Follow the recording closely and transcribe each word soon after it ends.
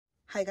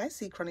Hi guys,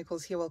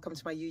 CeeChronicles here. Welcome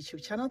to my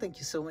YouTube channel. Thank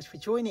you so much for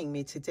joining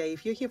me today.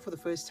 If you're here for the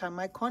first time,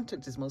 my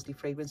content is mostly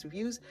fragrance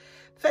reviews,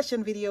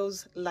 fashion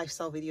videos,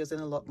 lifestyle videos, and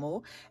a lot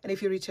more. And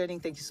if you're returning,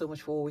 thank you so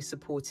much for always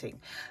supporting.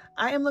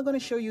 I am not going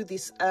to show you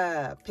this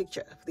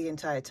picture the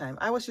entire time.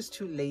 I was just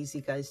too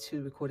lazy, guys,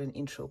 to record an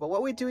intro. But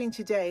what we're doing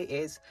today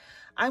is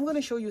I'm going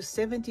to show you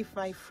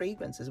 75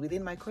 fragrances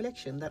within my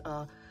collection that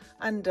are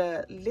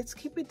under, let's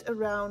keep it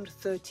around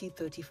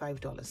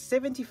 $30–$35.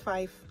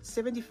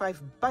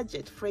 75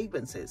 budget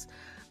fragrances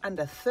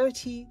under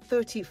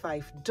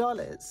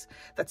 $30–$35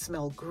 that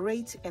smell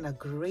great and are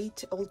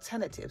great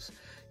alternatives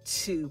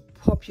to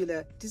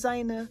popular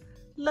designer,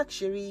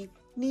 luxury,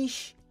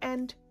 niche,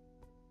 and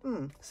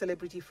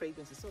celebrity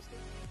fragrances. So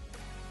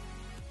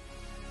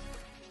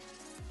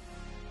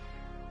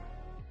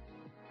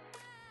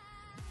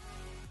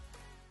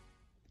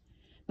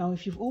now,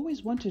 if you've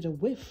always wanted a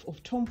whiff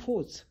of Tom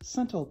Ford's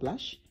Santal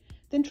Blush,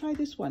 then try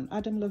this one,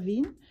 Adam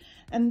Levine.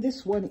 And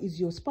this one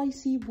is your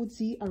spicy,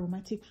 woodsy,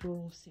 aromatic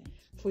floral scent.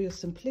 For your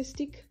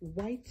simplistic,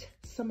 white,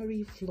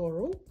 summery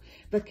floral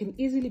that can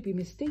easily be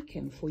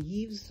mistaken for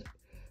Yves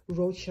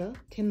Rocher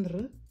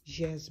Tendre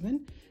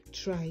Jasmine,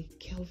 try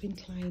Calvin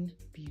Klein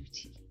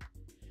Beauty.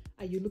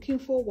 Are you looking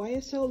for a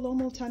YSL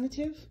L'Homme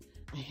alternative?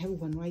 I have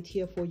one right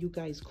here for you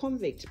guys.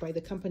 Convict by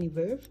the company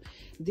Verve.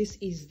 This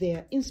is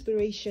their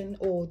inspiration,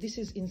 or this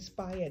is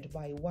inspired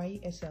by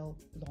YSL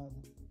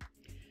L'Homme.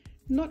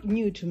 Not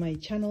new to my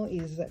channel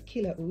is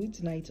Killer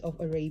Ouds Night of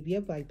Arabia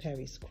by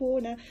Paris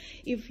Corner.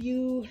 If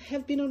you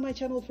have been on my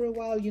channel for a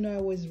while, you know I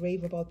always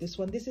rave about this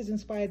one. This is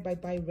inspired by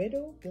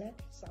Byredo Black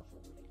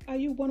Saffron. Are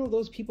you one of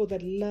those people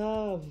that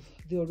love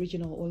the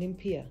original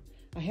Olympia?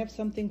 I have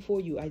something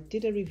for you. I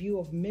did a review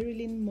of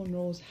Marilyn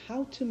Monroe's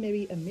How to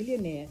Marry a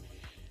Millionaire,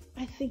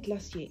 I think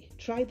last year.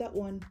 Try that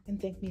one and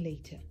thank me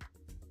later.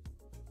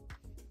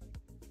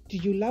 Do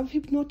you love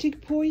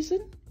hypnotic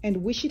poison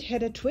and wish it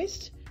had a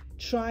twist?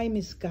 Try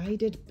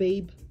Misguided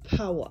Babe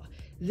Power.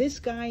 This,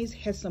 guys,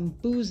 has some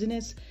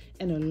booziness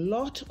and a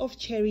lot of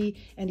cherry,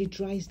 and it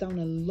dries down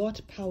a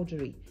lot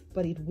powdery,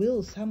 but it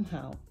will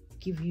somehow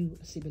give you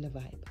a similar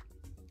vibe.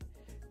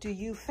 Do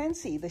you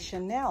fancy the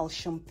Chanel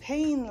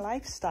champagne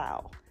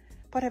lifestyle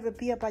but have a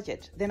beer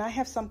budget? Then I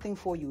have something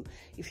for you.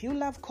 If you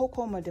love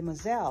Coco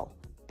Mademoiselle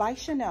by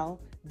Chanel,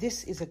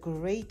 this is a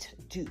great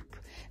dupe.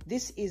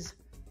 This is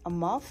a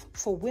muff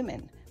for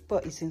women,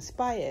 but it's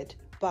inspired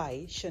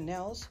by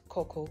Chanel's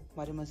Coco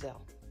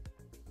Mademoiselle.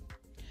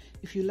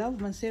 If you love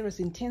Mancera's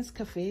Intense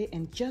Cafe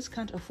and just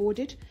can't afford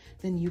it,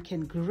 then you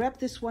can grab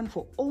this one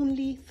for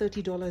only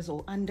 $30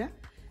 or under.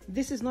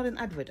 This is not an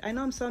advert. I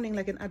know I'm sounding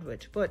like an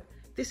advert, but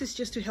this is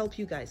just to help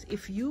you guys.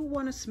 If you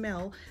want to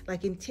smell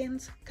like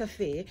Intense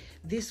Cafe,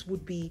 this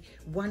would be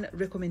one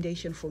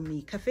recommendation from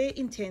me. Cafe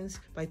Intense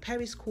by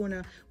Paris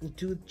Corner will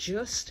do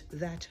just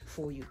that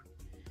for you.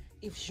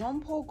 If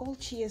Jean-Paul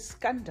Gaultier's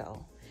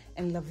Scandal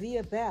and La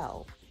Vie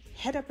Belle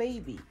had a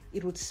baby,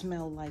 it would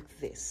smell like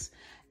this.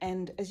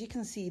 And as you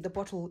can see, the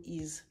bottle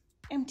is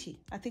empty.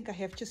 I think I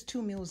have just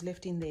 2 mils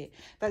left in there.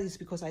 That is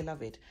because I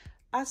love it.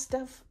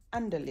 Astaf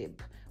Underlib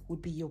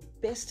would be your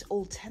best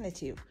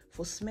alternative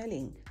for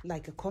smelling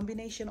like a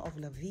combination of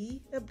La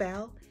Vie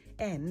Belle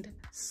and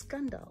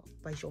Scandal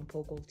by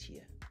Jean-Paul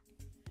Gaultier.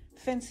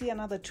 Fancy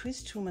another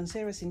twist to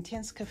Mancera's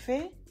Intense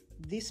Cafe?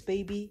 This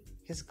baby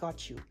has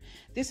got you.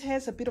 This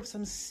has a bit of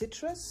some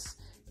citrus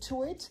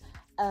to it.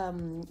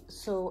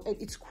 So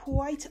it's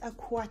quite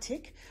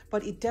aquatic,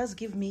 but it does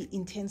give me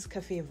Intense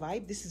Cafe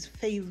vibe. This is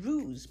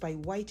Feyrouz by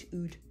White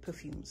Oud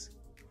Perfumes.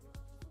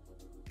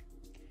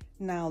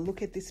 Now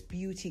look at this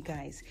beauty,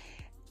 guys.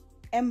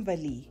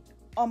 Emberly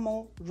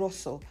Amo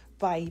Rosso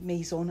by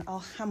Maison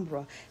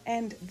Alhambra,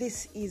 and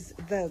this is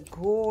the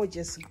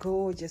gorgeous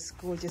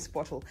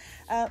bottle.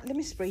 Let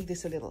me spray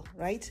this a little,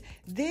 right?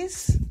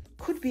 This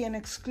could be an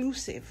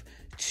exclusive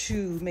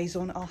to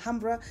Maison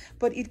Alhambra,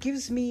 but it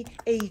gives me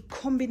a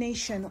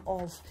combination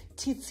of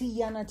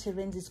Tiziana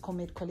Terenzi's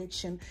Comet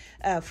Collection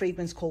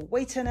fragrance called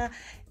Waitana,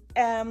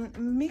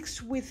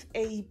 mixed with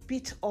a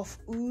bit of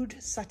Oud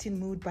Satin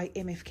Mood by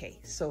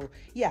MFK. So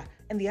yeah,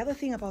 and the other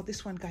thing about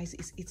this one, guys,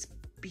 is it's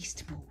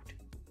beast mode.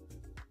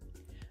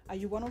 Are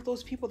you one of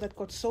those people that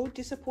got so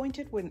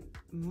disappointed when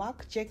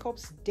Marc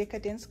Jacobs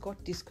Decadence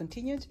got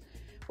discontinued?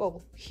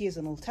 Well, here's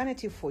an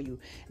alternative for you.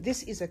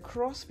 This is a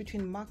cross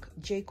between Marc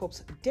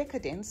Jacobs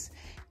Decadence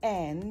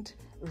and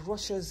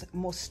Rocher's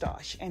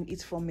Moustache, and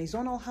it's from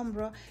Maison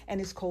Alhambra,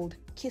 and it's called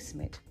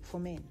Kismet for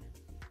Men.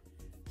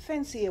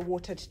 Fancy a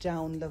watered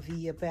down La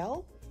Vie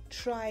Belle?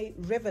 Try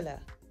Revela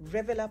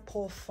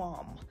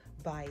Parfum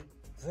by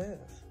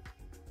Verve.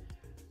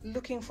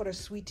 Looking for a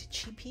sweet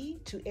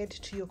cheapie to add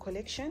to your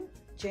collection?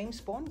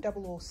 James Bond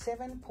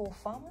 007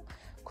 Parfum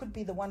could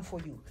be the one for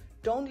you.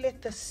 Don't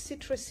let the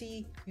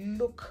citrusy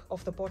look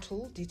of the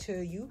bottle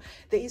deter you.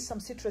 There is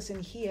some citrus in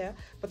here,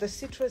 but the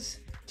citrus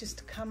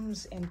just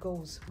comes and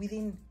goes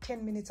within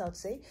 10 minutes, I'd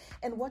say.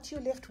 And what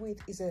you're left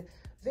with is a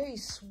very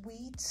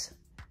sweet,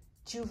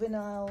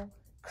 juvenile,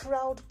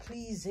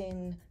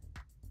 crowd-pleasing,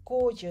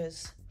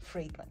 gorgeous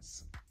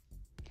fragrance.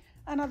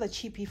 Another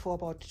cheapie for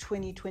about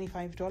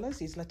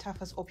 $20-25 is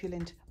Lattafa's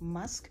Opulent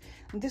Musk.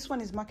 This one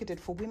is marketed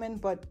for women,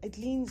 but it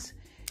leans,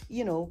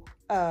 you know,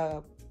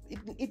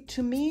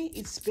 to me,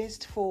 it's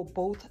best for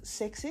both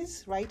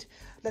sexes, right?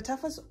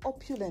 Lattafa's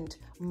Opulent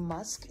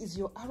Musk is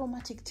your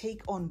aromatic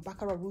take on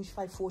Baccarat Rouge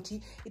 540.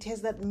 It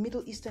has that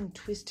Middle Eastern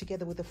twist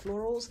together with the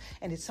florals,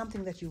 and it's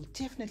something that you'll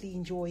definitely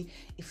enjoy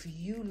if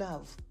you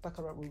love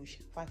Baccarat Rouge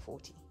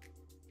 540.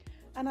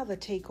 Another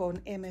take on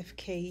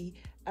MFK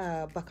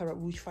Baccarat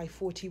Rouge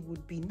 540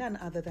 would be none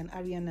other than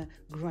Ariana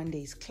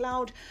Grande's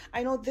Cloud.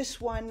 I know this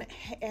one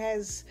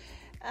has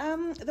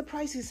the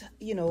prices,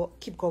 you know,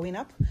 keep going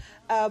up,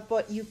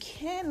 but you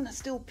can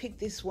still pick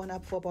this one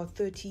up for about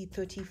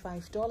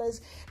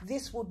 $30-35.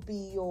 This would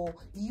be your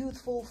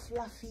youthful,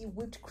 fluffy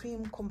whipped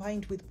cream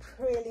combined with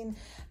praline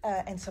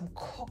and some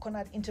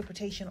coconut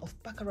interpretation of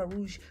Baccarat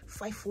Rouge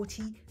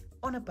 540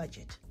 on a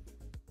budget.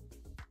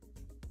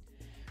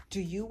 Do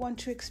you want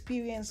to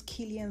experience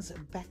Kilian's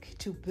Back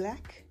to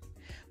Black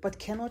but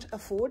cannot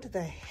afford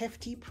the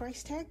hefty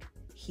price tag?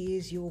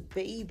 Here's your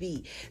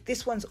baby.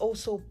 This one's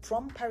also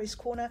from Paris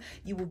Corner.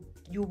 You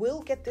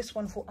will get this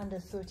one for under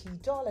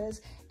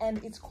 $30,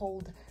 and it's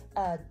called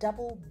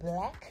Double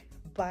Black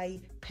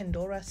by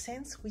Pandora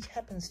Scents, which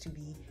happens to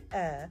be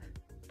a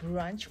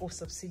branch or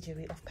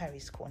subsidiary of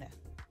Paris Corner.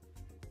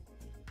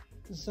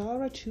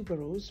 Zara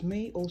tuberose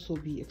may also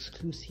be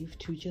exclusive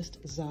to just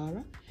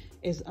Zara,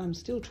 as I'm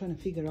still trying to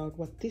figure out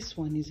what this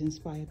one is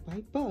inspired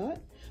by.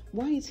 But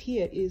why it's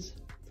here is,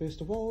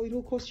 first of all, it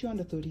will cost you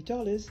under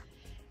 $30.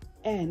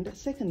 And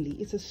secondly,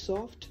 it's a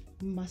soft,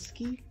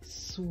 musky,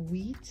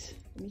 sweet,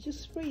 let me just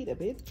spray it a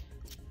bit,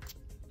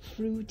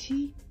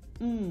 fruity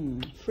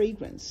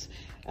fragrance.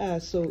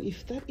 So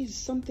if that is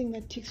something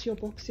that ticks your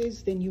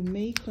boxes, then you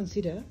may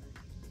consider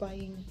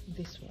buying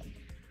this one.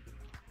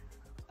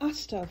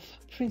 Astaf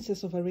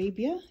Princess of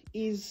Arabia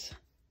is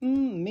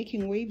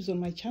making waves on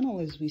my channel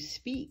as we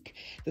speak.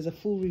 There's a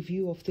full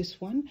review of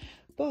this one,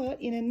 but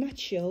in a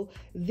nutshell,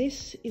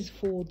 this is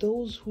for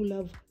those who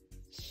love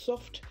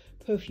soft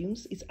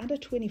perfumes. It's under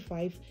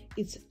 25.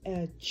 It's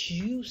a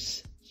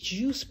juice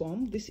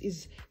bomb. This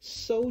is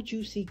so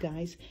juicy,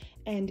 guys,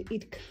 and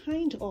it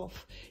kind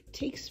of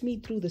takes me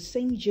through the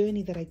same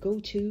journey that I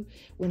go to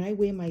when I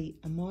wear my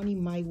Armani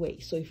My Way.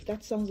 So if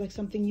that sounds like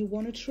something you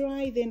want to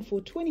try, then for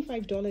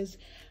 $25,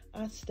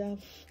 Astaf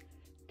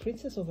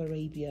Princess of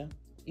Arabia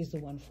is the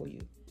one for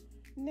you.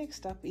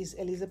 Next up is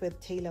Elizabeth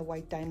Taylor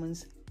White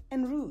Diamonds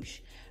and Rouge.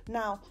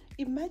 Now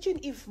imagine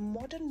if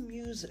Modern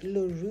Muse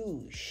Le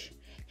Rouge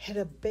had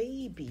a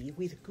baby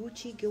with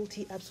Gucci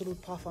Guilty Absolute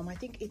Parfum. I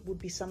think it would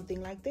be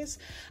something like this.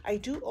 I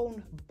do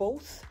own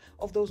both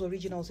of those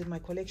originals in my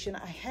collection.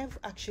 I have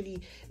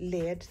actually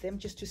layered them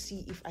just to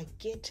see if I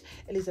get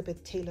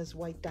Elizabeth Taylor's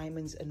White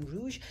Diamonds and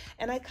Rouge,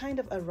 and I kind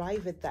of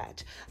arrive at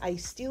that. I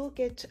still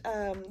get,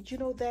 you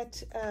know,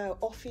 that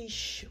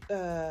offish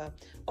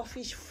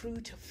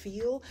fruit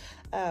feel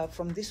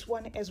from this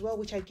one as well,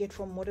 which I get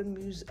from Modern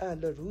Muse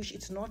Le Rouge.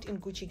 It's not in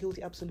Gucci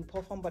Guilty Absolute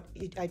Parfum, but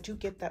I do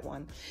get that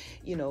one,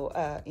 you know,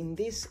 in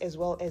this as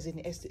well as in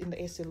the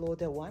Estée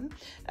Lauder one.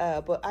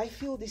 But I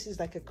feel this is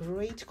like a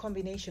great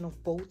combination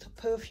of both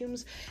perfumes,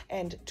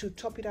 and to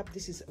top it up,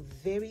 this is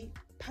very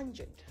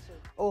pungent.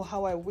 Oh,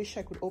 how I wish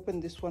I could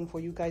open this one for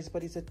you guys,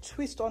 but it's a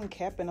twist on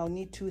cap and I'll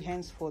need two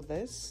hands for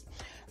this.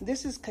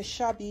 This is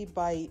Kashabi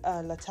by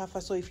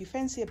Lattafa. So if you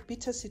fancy a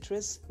bitter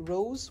citrus,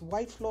 rose,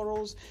 white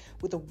florals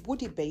with a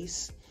woody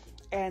base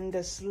and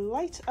a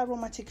slight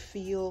aromatic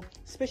feel,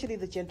 especially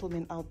the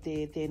gentlemen out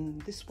there,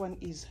 then this one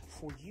is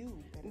for you.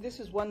 This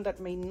is one that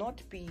may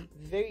not be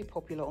very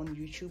popular on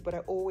YouTube, but I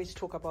always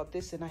talk about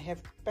this and I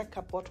have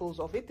backup bottles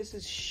of it. This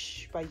is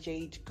Shh by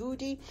Jade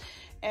Goody,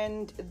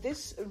 and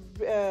this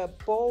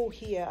bow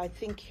here I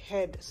think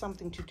had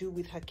something to do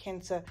with her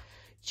cancer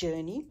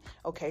journey.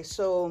 Okay,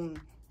 so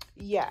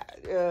yeah,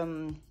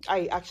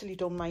 I actually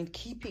don't mind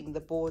keeping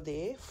the bow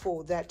there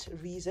for that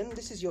reason.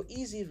 This is your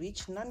easy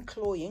reach,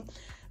 non-cloying,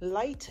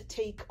 light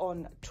take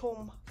on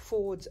Tom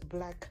Ford's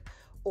Black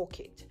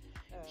Orchid.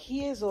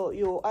 Here's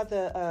your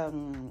other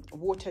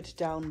watered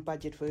down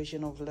budget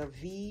version of La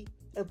Vie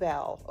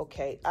Belle.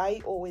 Okay,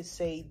 I always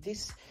say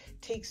this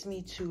takes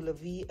me to La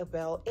Vie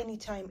Belle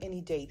anytime,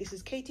 any day. This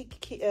is Katy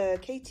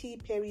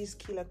Perry's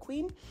Killer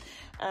Queen.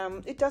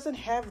 It doesn't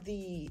have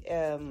the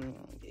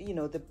you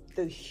know,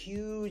 the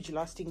huge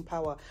lasting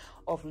power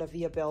of La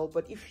Vie Belle,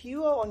 but if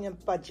you are on a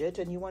budget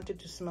and you wanted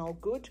to smell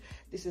good,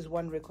 this is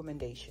one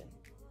recommendation.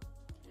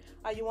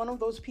 Are you one of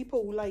those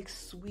people who like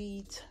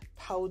sweet,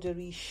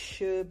 powdery,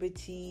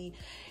 sherbety,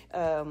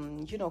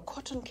 you know,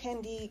 cotton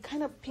candy,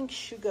 kind of pink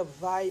sugar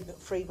vibe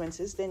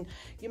fragrances? Then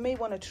you may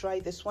want to try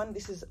this one.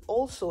 This is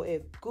also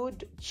a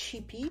good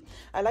cheapie.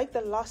 I like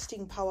the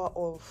lasting power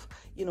of,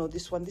 you know,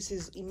 this one. This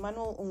is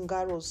Emmanuel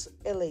Ungaro's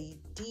LA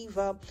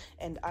Diva,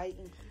 and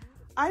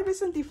I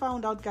recently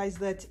found out, guys,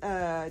 that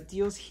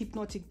Dior's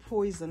Hypnotic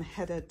Poison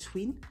had a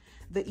twin,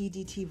 the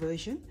EDT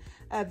version.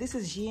 This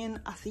is Jean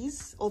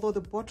Athis, although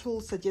the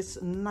bottle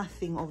suggests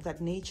nothing of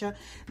that nature.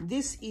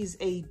 This is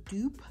a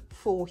dupe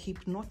for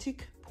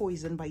Hypnotic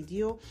Poison by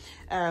Dio,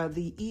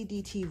 the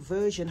EDT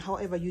version.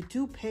 However, you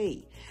do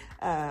pay,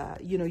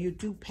 you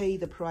do pay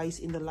the price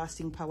in the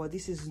lasting power.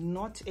 This is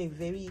not a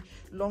very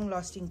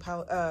long-lasting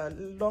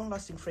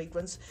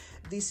fragrance.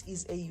 This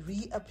is a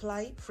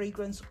reapply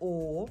fragrance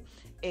or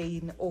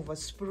an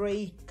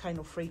overspray kind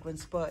of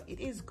fragrance, but it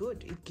is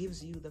good. It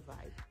gives you the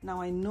vibe. Now,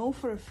 I know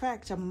for a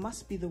fact I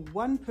must be the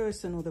one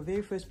person or the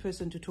very first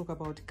person to talk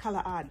about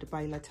Color Ad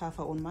by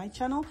Lattafa on my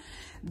channel.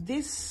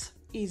 This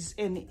is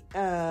an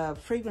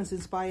fragrance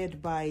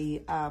inspired by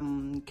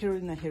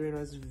Carolina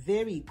Herrera's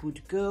Very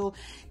Good Girl.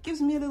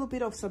 Gives me a little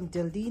bit of some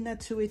Delina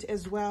to it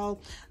as well.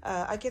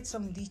 I get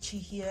some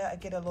lychee here. I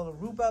get a lot of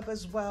rhubarb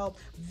as well.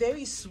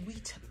 Very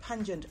sweet,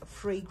 pungent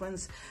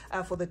fragrance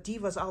for the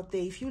divas out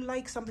there. If you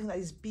like something that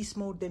is beast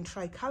mode, then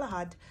try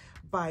Galahad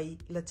by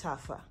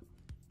Lattafa.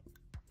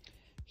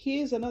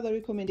 Here's another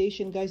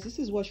recommendation, guys. This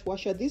is Wash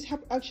Washer. This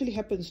actually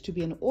happens to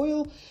be an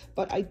oil,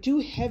 but I do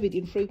have it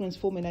in fragrance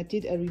form, and I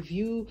did a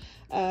review,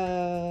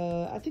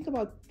 I think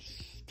about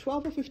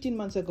 12 or 15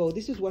 months ago.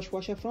 This is Wash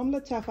Washer from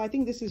Lattafa. I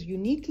think this is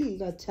uniquely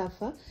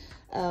Lattafa.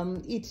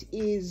 It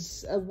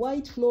is a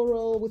white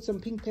floral with some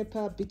pink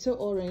pepper, bitter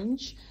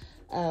orange.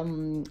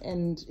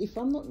 And if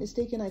I'm not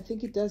mistaken, I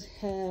think it does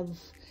have...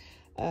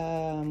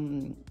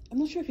 I'm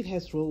not sure if it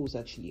has rose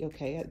actually,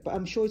 okay, but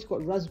I'm sure it's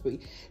got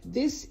raspberry.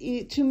 This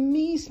to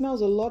me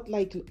smells a lot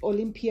like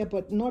Olympia,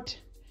 but not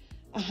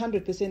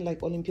 100%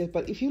 like Olympia.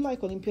 But if you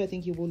like Olympia, I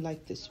think you will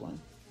like this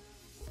one.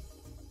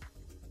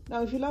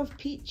 Now, if you love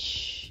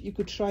peach, you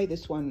could try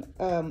this one.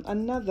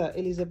 Another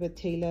Elizabeth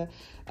Taylor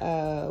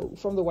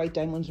from the White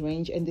Diamonds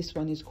range, and this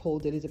one is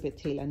called Elizabeth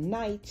Taylor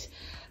Night.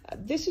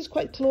 This is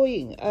quite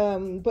cloying,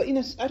 but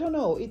I don't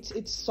know,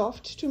 it's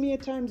soft to me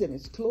at times and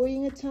it's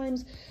cloying at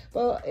times,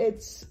 but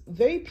it's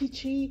very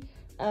peachy,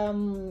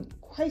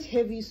 quite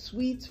heavy,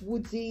 sweet,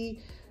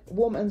 woodsy,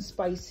 warm and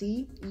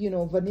spicy,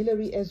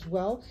 vanilla-y as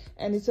well.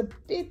 And it's a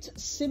bit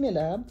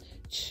similar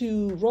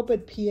to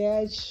Robert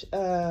Piège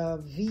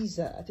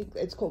Visa. I think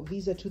it's called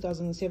Visa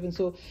 2007.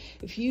 So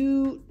if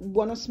you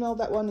want to smell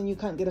that one and you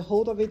can't get a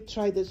hold of it,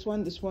 try this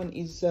one. This one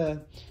is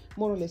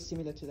more or less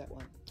similar to that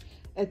one.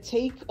 A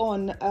take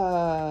on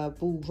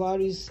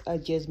Bulgari's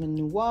Jasmine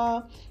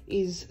Noir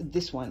is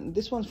this one.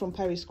 This one's from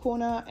Paris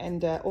Corner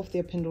and off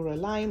their Pandora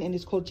line, and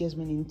it's called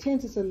Jasmine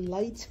Intense. It's a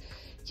light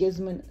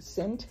jasmine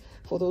scent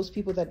for those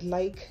people that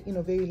like,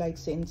 very light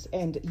scents,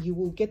 and you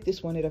will get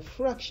this one at a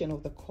fraction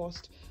of the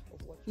cost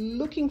of what.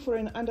 Looking for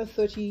an under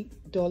 $30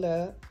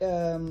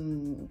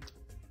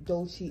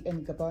 Dolce &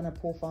 Gabbana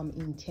Perfume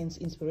Intense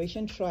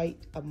inspiration, try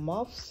a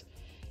Muffs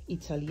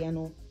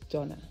Italiano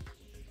Donna.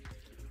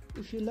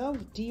 If you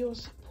love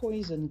Dio's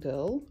Poison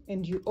Girl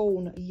and you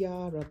own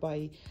Yara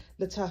by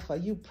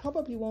Lattafa, you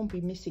probably won't be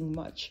missing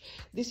much.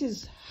 This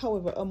is,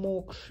 however, a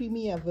more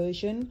creamier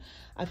version.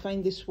 I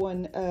find this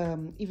one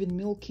even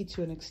milky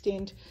to an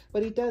extent,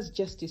 but it does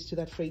justice to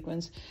that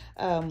fragrance.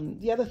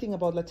 The other thing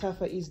about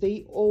Lattafa is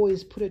they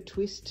always put a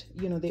twist,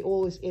 they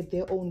always add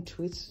their own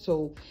twist.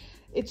 So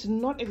it's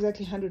not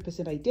exactly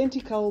 100%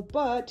 identical,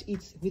 but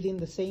it's within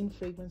the same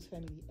fragrance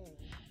family.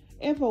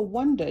 Ever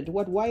wondered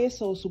what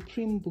YSL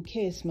Supreme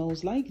Bouquet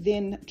smells like?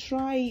 Then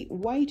try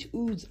White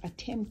Oud's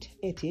attempt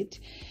at it.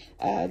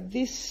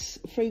 This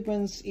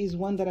fragrance is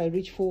one that I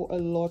reach for a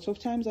lot of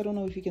times. I don't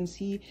know if you can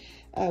see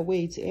where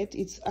it's at.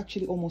 It's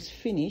actually almost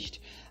finished.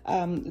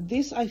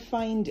 This I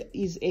find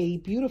is a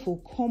beautiful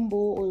combo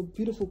or a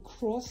beautiful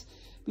cross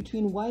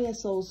between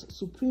YSL's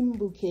Supreme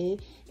Bouquet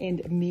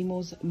and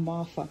Memo's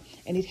Marfa,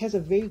 and it has a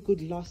very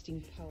good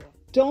lasting power.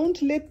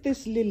 Don't let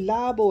this Le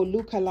Labo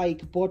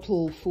look-alike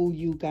bottle fool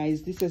you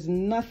guys. This has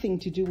nothing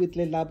to do with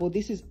Le Labo.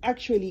 This is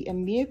actually a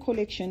mere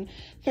collection,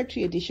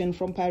 factory edition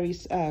from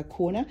Paris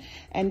Corner.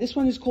 And this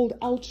one is called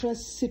Ultra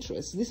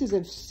Citrus. This is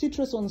a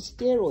citrus on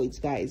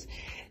steroids, guys.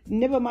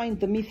 Never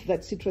mind the myth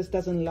that citrus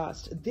doesn't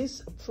last.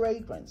 This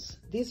fragrance,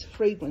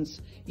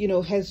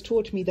 has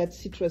taught me that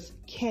citrus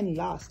can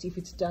last if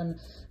it's done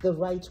the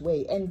right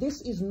way. And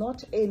this is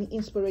not an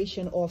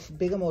inspiration of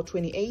Bergamot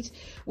 28,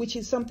 which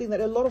is something that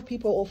a lot of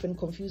people often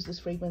confuse this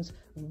fragrance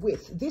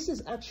with. This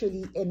is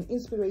actually an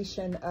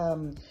inspiration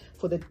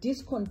for the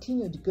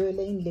discontinued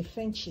Guerlain Le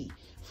Frenchy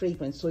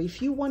fragrance. So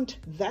if you want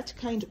that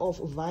kind of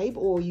vibe,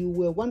 or you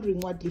were wondering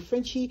what Le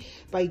Frenchy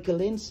by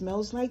Guerlain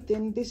smells like,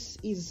 then this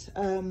is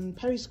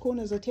Paris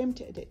Corner's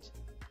attempt at it.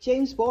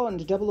 James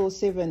Bond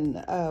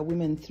 007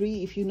 Women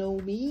 3. If you know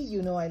me,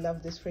 you know I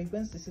love this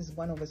fragrance. This is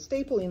one of a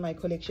staple in my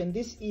collection.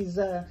 This is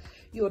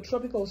your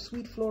tropical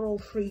sweet floral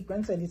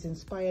fragrance, and it's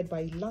inspired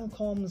by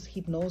Lancome's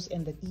Hypnose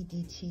and the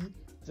EDT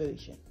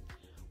version.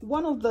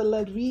 One of the La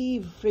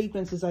Rive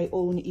fragrances I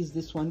own is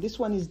this one. This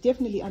one is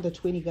definitely under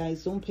 20,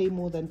 guys. Don't pay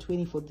more than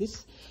 20 for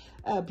this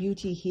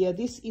beauty here.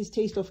 This is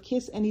Taste of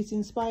Kiss, and it's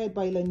inspired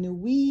by La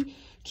Nuit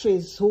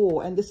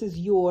Trésor, and this is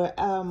your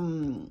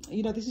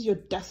this is your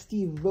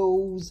dusty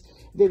rose,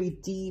 very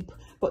deep,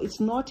 but it's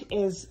not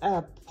as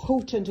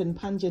potent and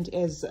pungent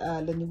as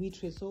La Nuit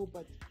Trésor.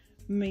 But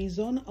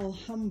Maison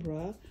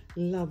Alhambra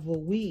La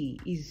Voie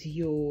is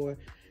your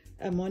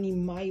Money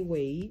My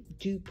Way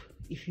dupe,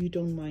 if you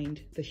don't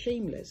mind the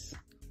Shameless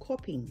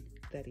popping,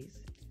 that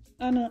is.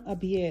 Anna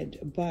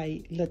Abied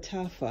by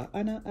Latafa.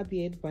 Anna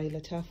Abied by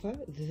Latafa.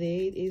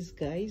 There it is,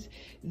 guys.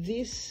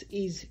 This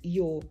is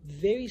your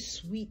very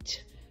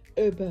sweet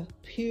herba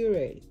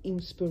puree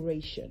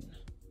inspiration.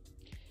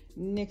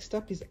 Next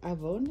up is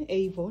Avon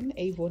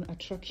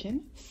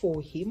Attraction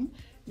for him.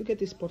 Look at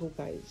this bottle,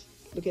 guys.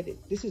 Look at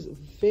it. This is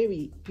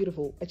very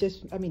beautiful.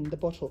 I mean the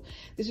bottle.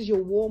 This is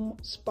your warm,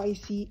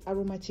 spicy,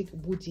 aromatic,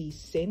 woody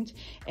scent,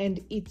 and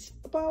it's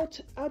about,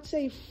 I'd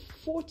say,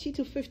 40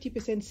 to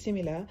 50%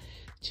 similar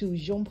to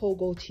Jean Paul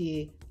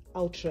Gaultier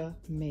Ultra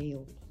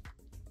Male.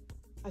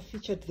 I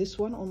featured this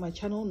one on my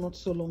channel not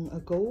so long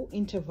ago.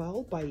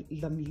 Interval by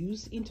La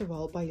Muse.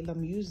 Interval by La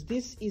Muse.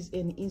 This is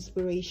an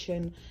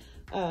inspiration.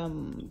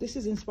 This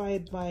is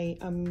inspired by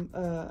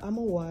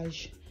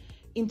Amouage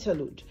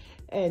Interlude,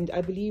 and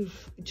I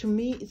believe, to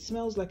me, it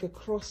smells like a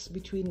cross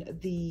between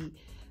the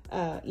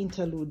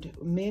interlude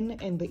men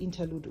and the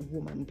interlude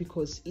woman,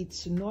 because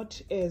it's not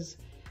as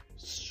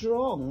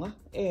strong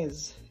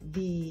as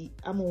the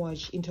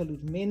Amouage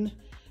Interlude Men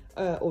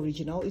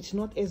original. It's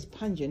not as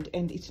pungent,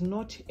 and it's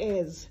not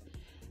as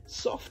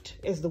soft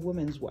as the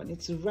women's one.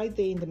 It's right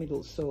there in the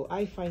middle. So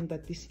I find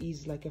that this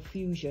is like a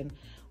fusion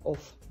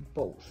of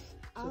both.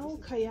 Al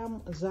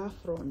Khayyam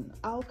Saffron.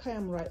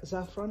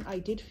 I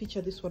did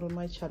feature this one on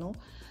my channel.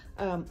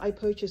 I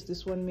purchased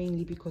this one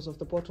mainly because of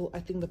the bottle. I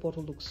think the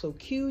bottle looks so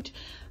cute.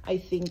 I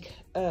think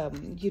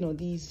you know,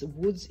 these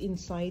woods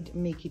inside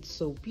make it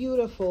so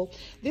beautiful.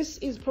 This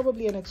is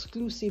probably an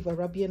exclusive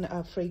Arabian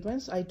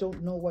fragrance. I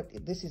don't know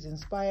what this is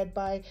inspired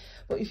by,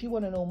 but if you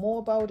want to know more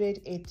about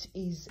it, it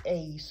is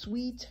a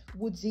sweet,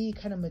 woodsy,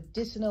 kind of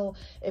medicinal,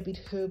 a bit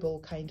herbal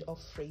kind of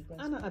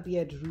fragrance. Anna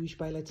Abied Rouge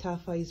by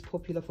Latafa is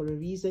popular for a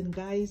reason,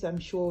 guys. I'm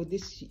sure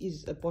this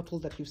is a bottle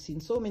that you've seen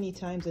so many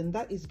times, and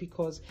that is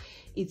because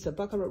it's a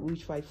Baccarat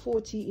Rouge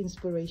 540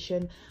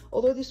 inspiration.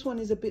 Although this one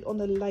is a bit on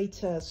the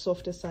lighter,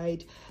 softer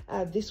side,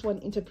 this one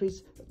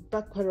interprets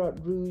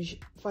Baccarat Rouge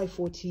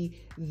 540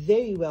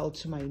 very well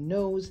to my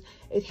nose.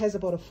 It has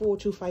about a 4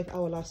 to 5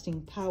 hour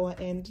lasting power,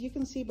 and you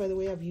can see by the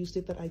way I've used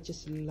it that I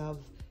just love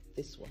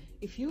this one.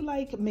 If you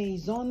like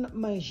Maison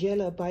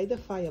Margiela by the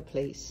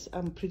Fireplace,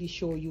 I'm pretty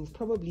sure you've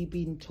probably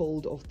been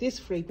told of this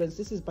fragrance.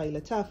 This is by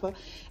Latafa,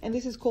 and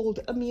this is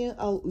called Amir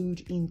Al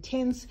Oud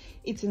Intense.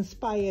 It's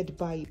inspired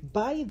by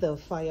the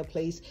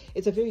Fireplace.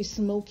 It's a very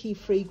smoky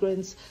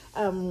fragrance,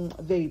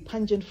 very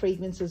pungent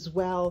fragrance as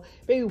well,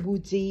 very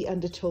woody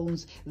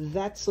undertones,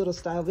 that sort of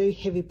style, very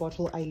heavy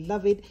bottle. I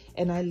love it,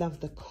 and I love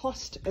the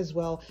cost as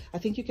well. I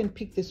think you can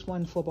pick this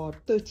one for about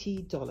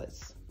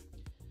 $30.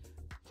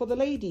 For the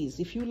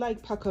ladies, if you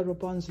like Paco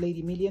Rabanne's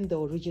Lady Million, the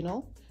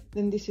original,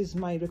 then this is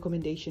my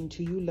recommendation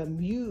to you. La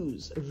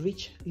Muse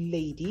Rich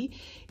Lady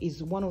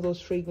is one of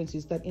those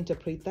fragrances that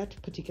interpret that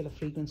particular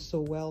fragrance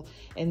so well.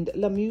 And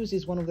La Muse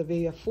is one of the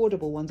very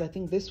affordable ones. I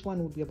think this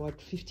one would be about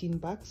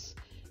 $15,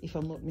 if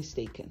I'm not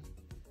mistaken.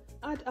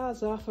 Ad Al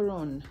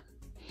Za'afaran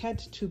had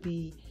to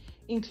be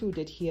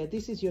included here.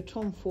 This is your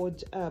Tom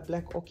Ford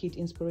Black Orchid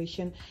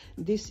inspiration.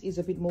 This is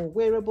a bit more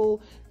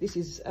wearable. This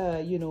is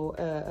you know,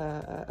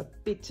 a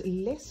bit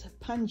less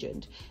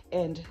pungent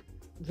and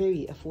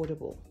very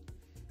affordable.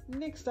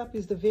 Next up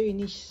is the very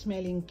niche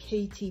smelling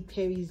Katy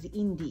Perry's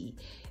Indie.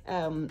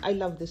 I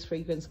love this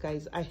fragrance,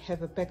 guys. I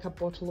have a backup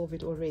bottle of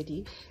it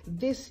already.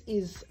 This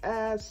is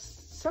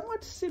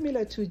somewhat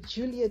similar to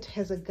Juliet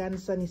Has a Gun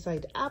Sunny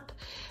Side Up.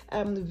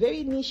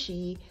 Very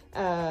nichey,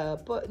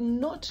 but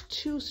not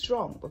too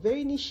strong, but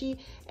very nichey,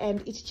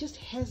 and it just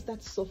has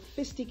that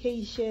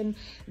sophistication,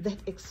 that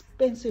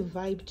expensive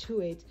vibe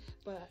to it.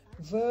 But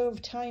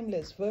Verve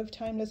Timeless,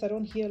 I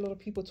don't hear a lot of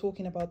people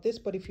talking about this,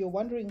 but if you're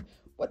wondering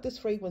what this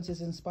fragrance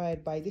is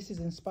inspired by, this is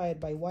inspired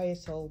by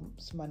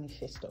YSL's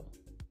Manifesto.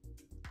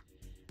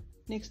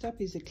 Next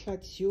up is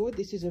Eclatio.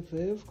 This is a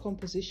Verve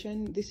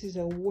composition. This is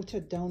a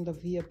watered down La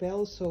Vie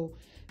Belle, so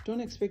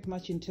don't expect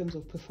much in terms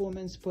of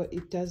performance, but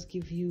it does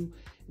give you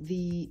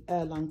the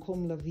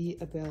Lancôme La Vie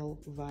Belle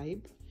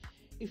vibe.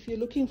 If you're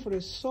looking for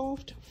a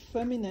soft,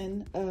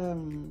 feminine,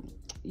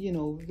 you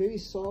know, very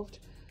soft,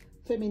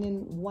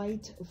 feminine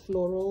white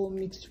floral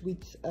mixed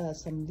with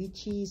some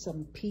lychee,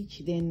 some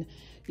peach, then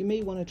you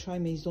may want to try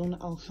Maison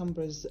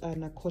Alhambra's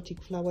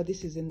Narcotic Flower.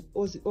 This is an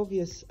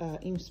obvious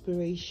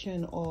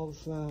inspiration of,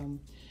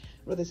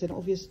 rather it's an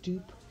obvious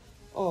dupe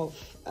of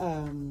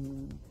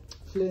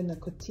Fleur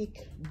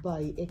Narcotique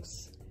by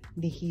Ex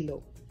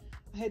Nihilo.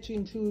 I had to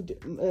include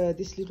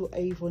this little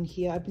Avon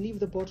here. I believe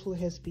the bottle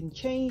has been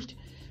changed,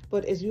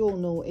 but as you all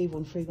know,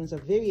 Avon fragrances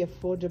are very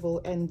affordable,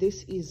 and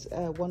this is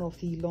one of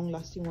the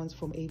long-lasting ones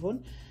from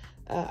Avon.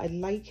 I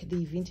like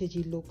the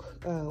vintagey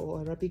look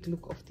or Arabic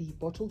look of the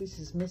bottle. This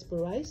is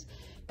Mesmerize,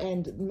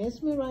 and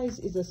Mesmerize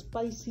is a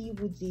spicy,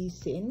 woodsy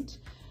scent.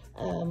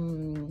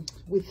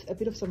 with a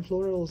bit of some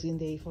florals in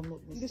there, if I'm not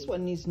mistaken. This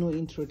one needs no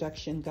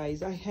introduction,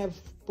 guys. I have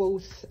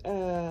both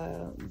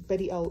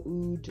Betty Al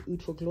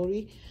Oud for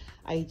Glory.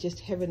 I just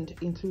haven't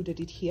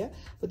included it here,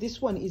 but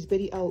this one is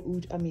Betty Al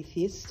Oud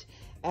Amethyst,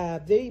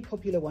 very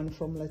popular one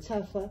from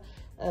Lattafa,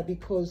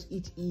 because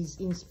it is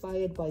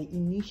inspired by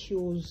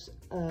Initio's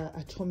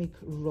Atomic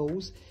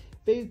Rose.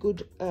 Very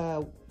good,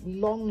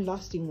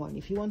 long-lasting one.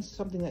 If you want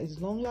something that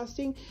is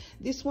long-lasting,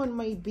 this one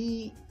might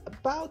be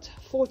about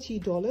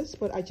 $40,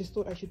 but I just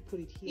thought I should put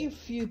it here.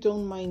 If you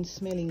don't mind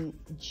smelling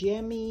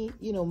jammy,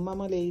 you know,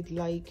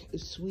 marmalade-like,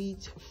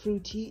 sweet,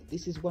 fruity,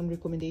 this is one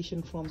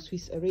recommendation from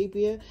Swiss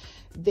Arabia.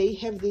 They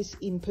have this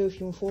in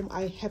perfume form.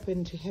 I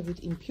happen to have it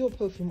in pure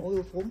perfume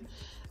oil form,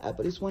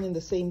 but it's one and the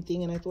same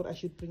thing, and I thought I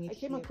should bring it. I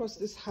came across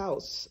this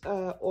house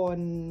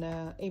on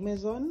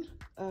Amazon.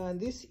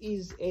 This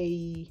is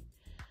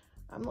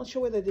I'm not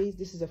sure whether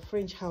this is a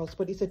French house,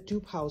 but it's a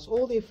dupe house.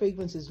 All their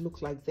fragrances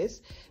look like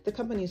this. The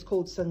company is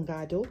called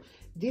Sangado.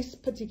 This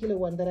particular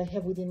one that I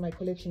have within my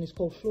collection is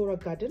called Flora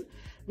Garden.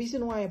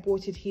 Reason why I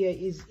bought it here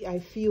is I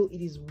feel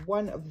it is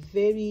one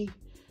very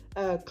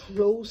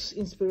close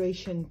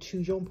inspiration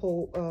to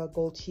Jean-Paul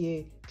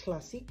Gaultier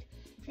Classic.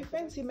 If you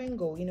fancy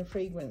mango in a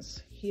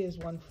fragrance, here's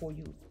one for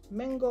you.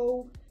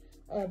 Mango,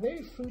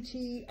 very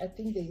fruity. I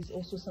think there is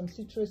also some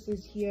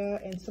citruses here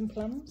and some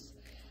plums.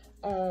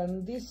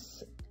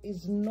 This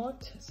is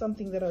not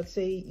something that I'd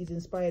say is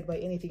inspired by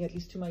anything, at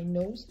least to my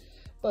nose,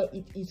 but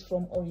it is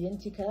from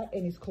Orientica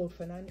and it's called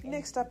Fanan.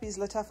 Next up is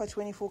Lattafa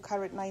 24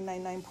 Carat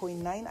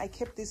 999.9. I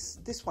kept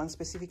this one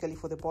specifically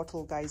for the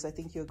bottle, guys. I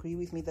think you agree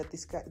with me that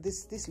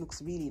this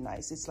looks really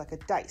nice. It's like a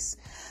dice.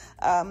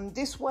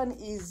 This one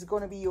is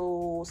going to be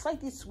your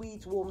slightly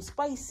sweet, warm,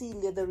 spicy,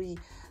 leathery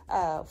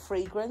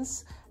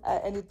fragrance,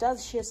 and it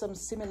does share some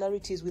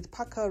similarities with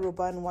Paca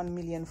Rabanne 1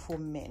 Million for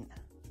Men.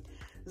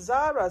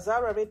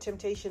 Zara Red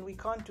Temptation. We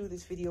can't do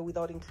this video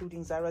without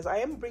including Zara's. I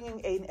am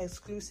bringing an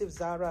exclusive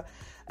Zara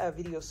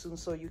video soon,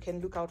 so you can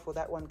look out for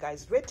that one,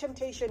 guys. Red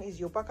Temptation is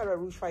your Baccarat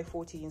Rouge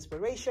 540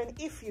 inspiration,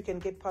 if you can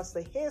get past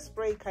the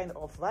hairspray kind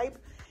of vibe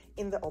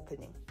in the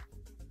opening.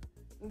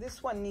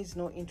 This one needs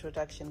no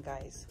introduction,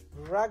 guys.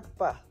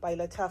 Ragba by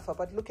Lattafa.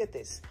 But look at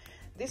this.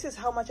 This is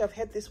how much I've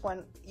had this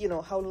one, you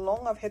know, how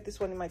long I've had this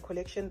one in my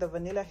collection. The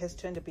vanilla has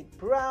turned a bit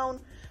brown,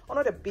 or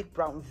not a bit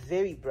brown,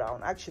 very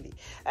brown actually.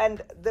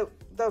 And the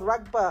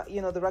Ragba,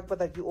 you know, the Ragba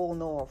that you all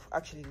know of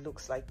actually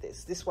looks like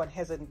this. This one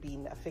hasn't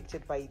been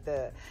affected by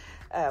the,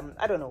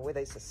 I don't know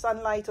whether it's the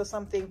sunlight or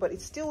something, but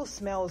it still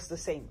smells the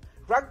same.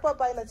 Ragba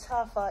by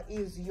Lattafa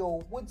is your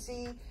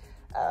woodsy,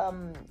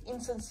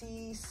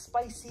 incensey,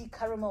 spicy,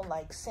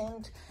 caramel-like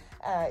scent.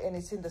 And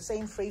it's in the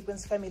same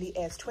fragrance family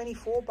as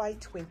 24 by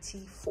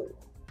 24.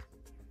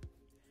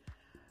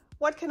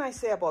 What can I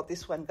say about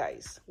this one,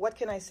 guys? What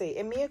can I say?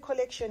 Emir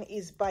collection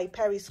is by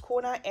Paris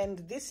Corner, and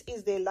this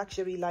is their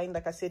luxury line,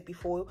 like I said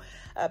before,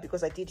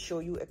 because I did show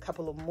you a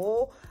couple of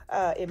more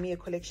Emir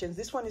collections.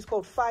 This one is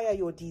called Fire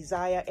Your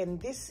Desire, and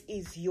this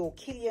is your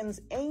Killian's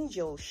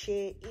Angel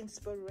Share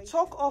Inspiration.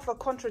 Talk of a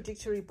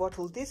contradictory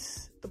bottle.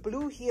 The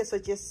blue here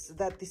suggests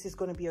that this is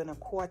going to be an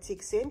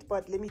aquatic scent,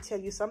 but let me tell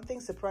you something.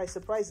 Surprise,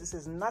 surprise, this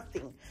is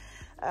nothing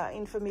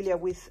unfamiliar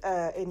with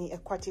any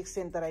aquatic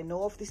scent that I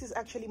know of. This is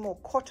actually more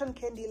cotton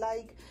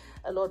candy-like.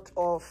 A lot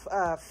of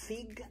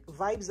fig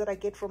vibes that I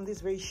get from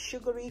this. Very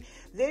sugary,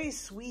 very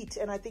sweet,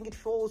 and I think it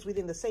falls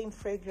within the same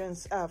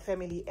fragrance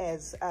family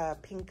as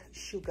Pink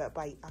Sugar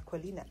by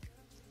Aquilina.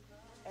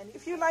 And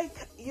if you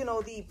like, you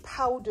know, the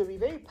powdery,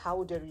 very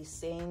powdery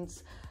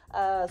scents,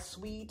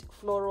 sweet,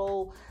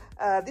 floral,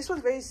 this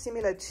one's very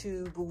similar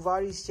to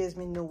Bouvari's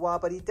Jasmine Noir,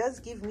 but it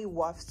does give me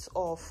wafts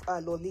of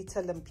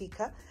Lolita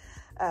Lampica.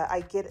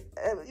 I get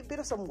a bit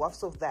of some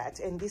wafts of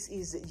that, and this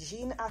is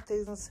Jean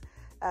Athens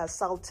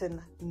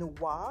Sultan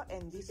Noir.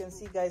 And you can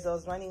see, guys, I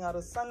was running out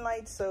of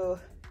sunlight, so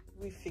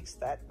we fixed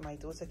that. My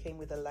daughter came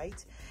with a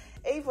light.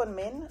 Avon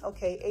Men,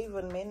 okay,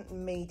 Avon Men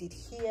made it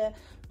here.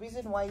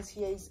 Reason why it's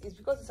here is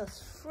because it's a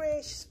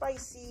fresh,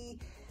 spicy,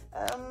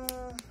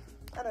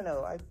 I don't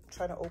know, I'm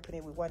trying to open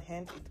it with one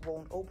hand, it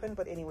won't open,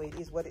 but anyway, it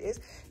is what it is.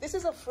 This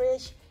is a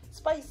fresh,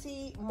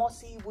 spicy,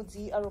 mossy,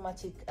 woodsy,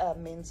 aromatic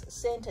men's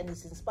scent, and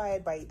it's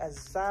inspired by a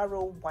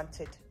Zaro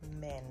Wanted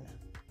Men.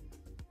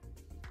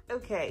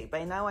 Okay,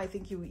 by now I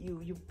think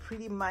you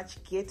pretty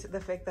much get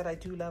the fact that I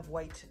do love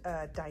white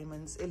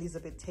diamonds,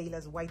 Elizabeth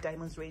Taylor's white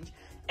diamonds range,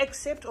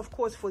 except of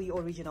course for the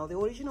original. The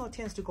original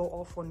tends to go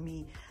off on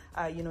me,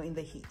 you know, in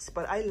the heat,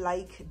 but I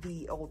like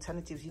the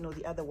alternatives, you know,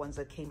 the other ones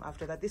that came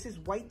after that. This is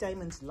White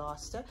Diamonds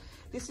Laster.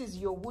 This is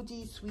your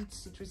woody, sweet,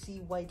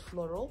 citrusy, white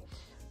floral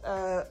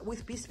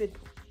with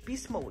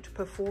Beast Mode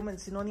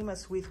performance,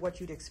 synonymous with what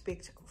you'd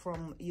expect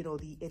from, you know,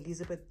 the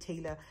Elizabeth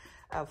Taylor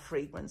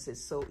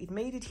fragrances. So it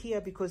made it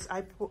here because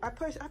I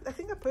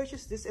think I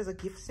purchased this as a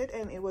gift set,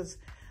 and it was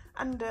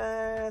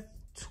under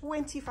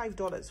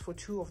 $25 for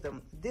two of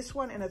them, this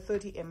one and a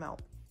 30 ml.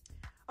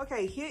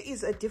 Okay, here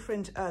is a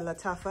different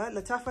Lattafa.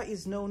 Lattafa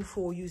is known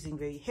for using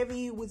very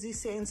heavy woodsy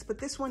scents, but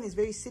this one is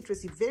very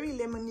citrusy, very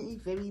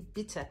lemony, very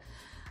bitter.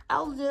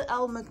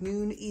 Al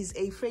Magnoon is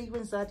a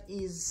fragrance that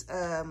is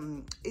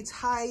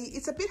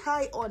it's a bit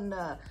high on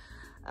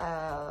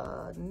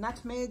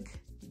nutmeg,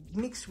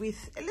 mixed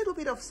with a little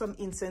bit of some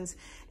incense,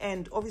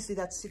 and obviously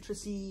that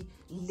citrusy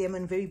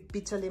lemon, very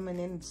bitter lemon,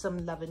 and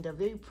some lavender,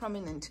 very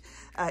prominent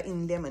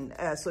in lemon.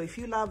 So if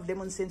you love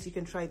lemon scents, you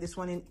can try this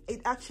one. And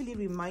it actually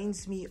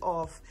reminds me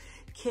of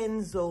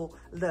Kenzo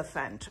Le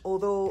Fant,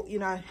 although, you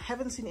know, I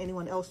haven't seen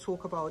anyone else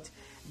talk about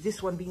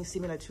this one being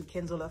similar to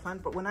Kenzo Le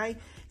Fant, but when I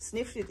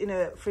sniffed it in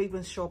a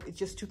fragrance shop, it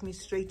just took me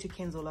straight to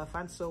Kenzo Le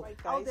Fant. So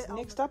right, guys,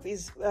 next up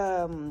is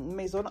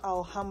Maison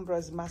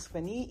Alhambra's Masque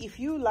Vanille. If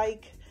you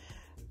like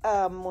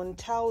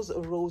Montauk's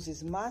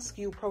Roses Mask,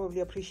 you probably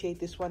appreciate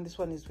this one. This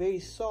one is very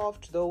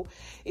soft, though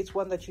it's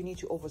one that you need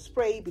to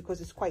overspray because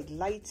it's quite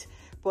light,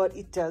 but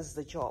it does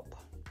the job.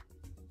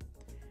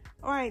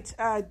 All right,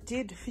 I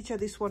did feature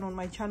this one on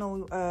my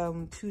channel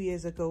 2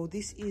 years ago.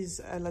 This is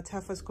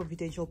Lattafa's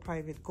Confidential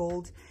Private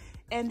Gold,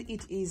 and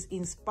it is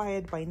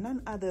inspired by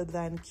none other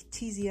than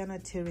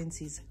Tiziana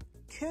Terence's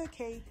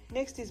Kirke.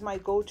 Next is my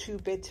go-to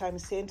bedtime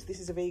scent. This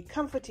is a very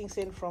comforting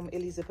scent from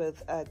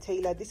Elizabeth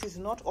Taylor. This is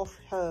not of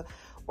her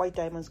White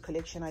Diamonds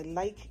collection. I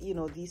like, you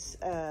know, this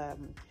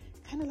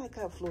kind of like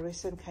a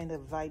fluorescent kind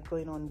of vibe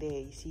going on there.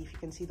 You see, if you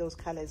can see those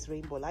colors,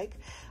 rainbow like.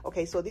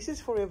 Okay, so this is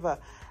Forever,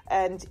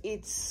 and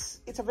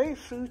it's a very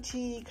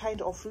fruity,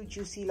 kind of fruit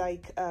juicy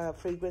like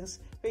fragrance,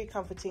 very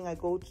comforting.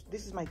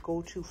 This is my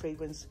go-to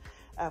fragrance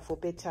for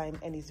bedtime,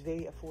 and it's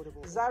very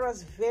affordable.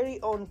 Zara's very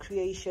own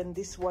creation.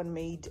 This one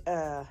made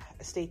a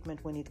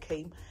statement when it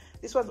came.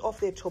 This one's off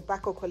their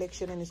tobacco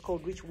collection, and it's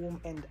called Rich, Warm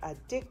and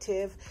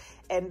Addictive.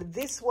 And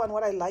this one,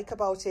 what I like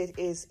about it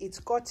is it's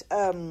got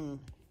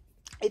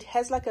it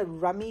has like a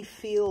rummy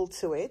feel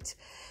to it.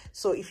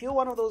 So if you're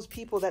one of those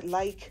people that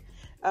like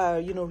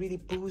you know, really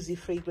boozy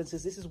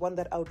fragrances, this is one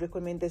that I would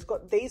recommend.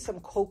 There is some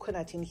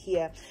coconut in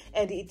here,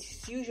 and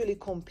it's usually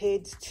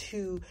compared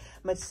to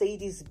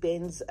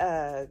Mercedes-Benz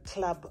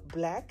Club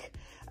Black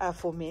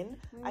for men.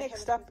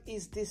 Next up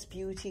is this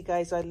beauty,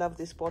 guys. I love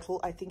this bottle.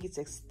 I think it's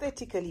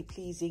aesthetically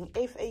pleasing.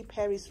 F.A.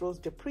 Paris Rose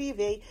de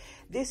Privé.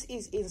 This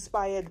is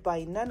inspired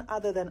by none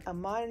other than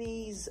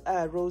Armani's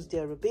Rose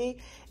de Roubaix,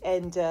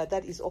 and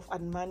that is of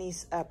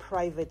Armani's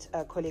private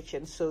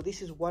collection. So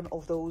this is one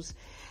of those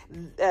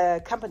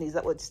companies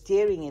that was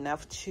daring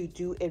enough to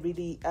do a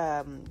really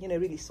you know,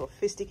 really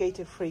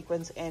sophisticated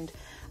fragrance, and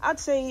I'd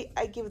say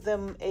I give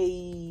them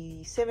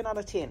a 7 out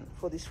of 10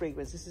 for this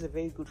fragrance. This is a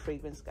very good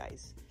fragrance,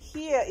 guys.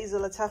 Here is a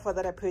Lattafa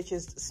that I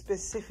purchased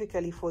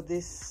specifically for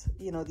this,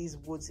 you know, these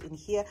woods in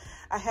here.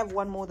 I have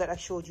one more that I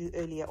showed you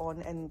earlier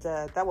on, and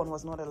that one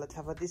was not a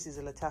Lattafa. This is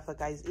a Lattafa,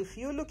 guys. If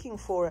you're looking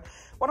for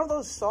one of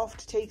those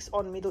soft takes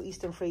on Middle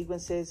Eastern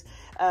fragrances,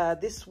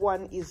 this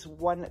one is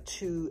one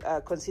to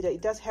consider.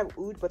 It does have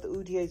oud, but the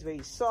oud here is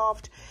very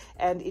soft,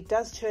 and it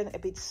does turn a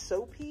bit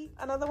soapy.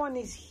 Another one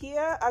is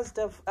here,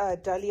 Asdaf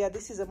Dahlia.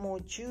 This is a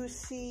more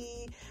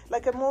juicy,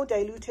 like a more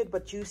diluted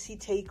but juicy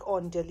take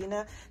on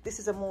Delina. This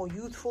is a more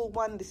youthful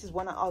one. This is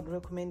one I would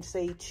recommend,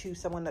 say, to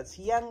someone that's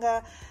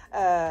younger,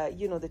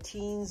 you know, the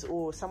teens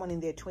or someone in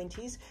their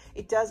 20s.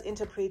 It does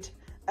interpret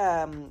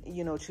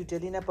you know, to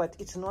Delina, but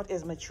it's not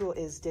as mature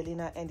as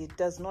Delina, and it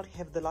does not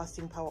have the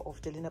lasting power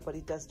of Delina, but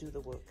it does do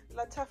the work.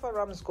 Lattafa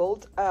Rams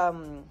Gold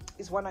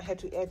is one I had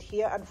to add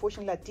here.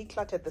 Unfortunately, I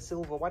decluttered the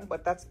silver one,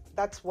 but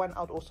that's one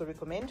I'd also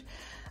recommend.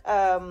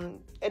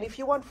 And if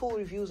you want full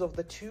reviews of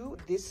the two,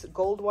 this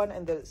gold one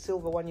and the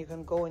silver one, you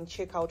can go and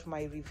check out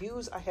my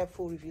reviews. I have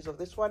full reviews of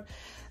this one.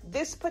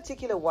 This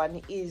particular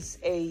one is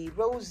a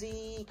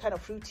rosy, kind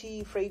of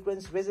fruity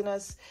fragrance,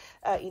 resinous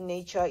in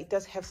nature. It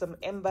does have some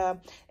amber,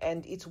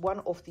 and it's one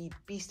of the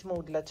Beast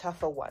Mode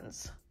Lattafa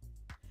ones.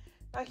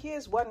 Now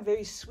here's one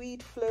very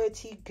sweet,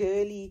 flirty,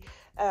 girly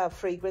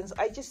fragrance.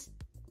 I just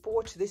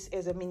bought this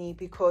as a mini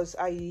because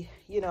I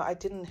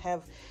didn't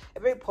have a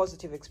very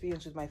positive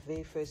experience with my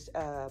very first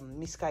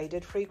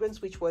misguided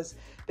fragrance, which was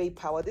Babe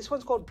Power. This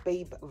one's called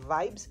Babe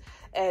Vibes,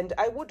 and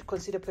I would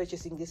consider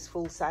purchasing this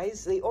full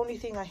size. The only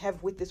thing I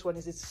have with this one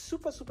is it's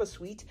super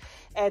sweet,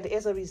 and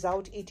as a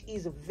result it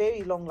is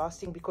very long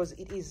lasting because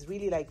it is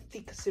really like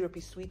thick,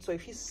 syrupy sweet. So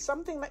if it's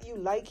something that you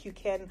like, you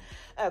can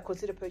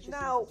consider purchasing.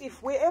 Now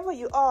if wherever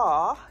you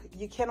are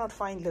you cannot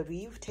find La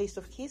Rive Taste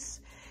of Kiss,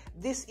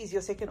 this is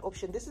your second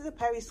option. This is a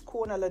Paris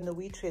Corner La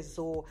Nuit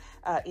Trésor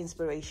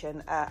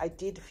inspiration. I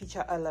did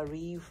feature a La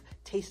Rive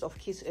Taste of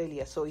Kiss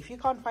earlier, so if you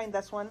can't find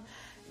that one,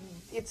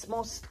 it's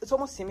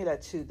almost similar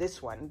to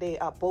this one. They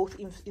are both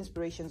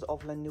inspirations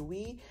of La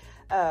Nuit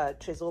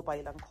Trésor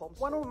by Lancôme.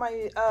 One of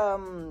my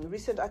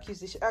recent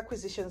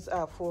acquisitions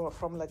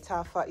from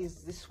Lattafa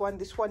is this one.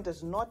 This one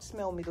does not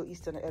smell Middle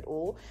Eastern at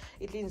all.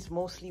 It leans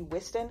mostly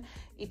Western.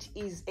 It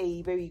is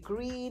a very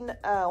green,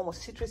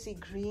 almost citrusy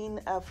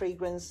green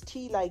fragrance,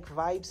 tea-like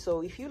vibe.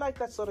 So if you like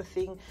that sort of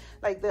thing,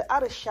 like the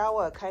out of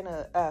shower kind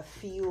of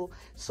feel,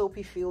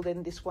 soapy feel,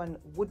 then this one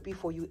would be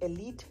for you.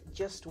 Elite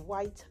Just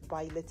White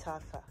by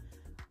Lattafa.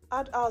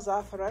 add our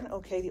za'afaran.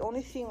 Okay, the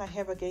only thing I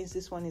have against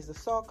this one is the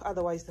sock.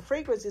 Otherwise, the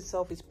fragrance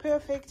itself is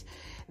perfect.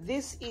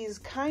 This is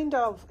kind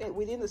of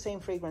within the same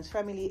fragrance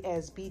family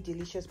as Be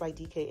Delicious by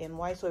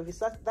DKNY. So if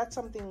it's that's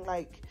something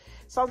like,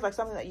 sounds like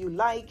something that you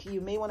like,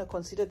 you may want to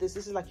consider this.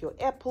 This is like your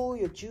apple,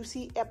 your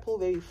juicy apple,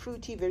 very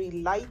fruity, very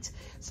light,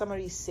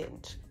 summery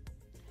scent.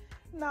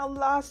 Now,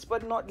 last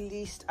but not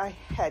least, I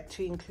had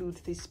to include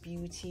this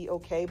beauty.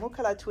 Okay,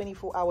 Mukala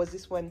 24 Hours.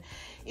 This one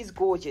is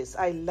gorgeous.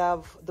 I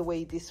love the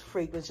way this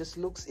fragrance just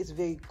looks. It's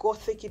very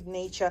gothic in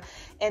nature,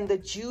 and the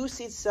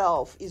juice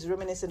itself is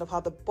reminiscent of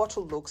how the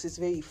bottle looks. It's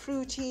very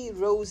fruity,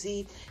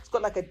 rosy. It's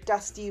got like a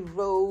dusty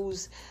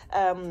rose,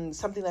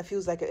 something that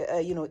feels like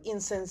a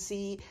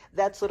incensey,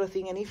 that sort of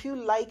thing. And if you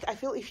like, I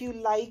feel if you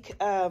like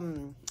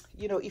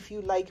if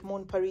you like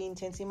Mon Paris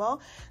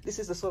Intensiment, this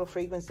is the sort of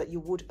fragrance that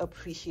you would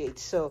appreciate.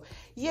 So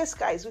yes,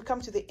 guys, we've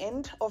come to the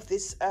end of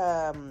this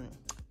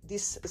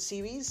this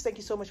series. Thank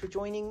you so much for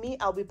joining me.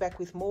 I'll be back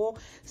with more.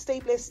 Stay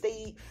blessed,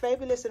 stay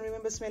fabulous, and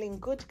remember, smelling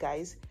good,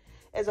 guys,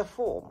 as a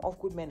form of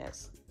good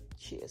manners.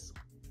 Cheers.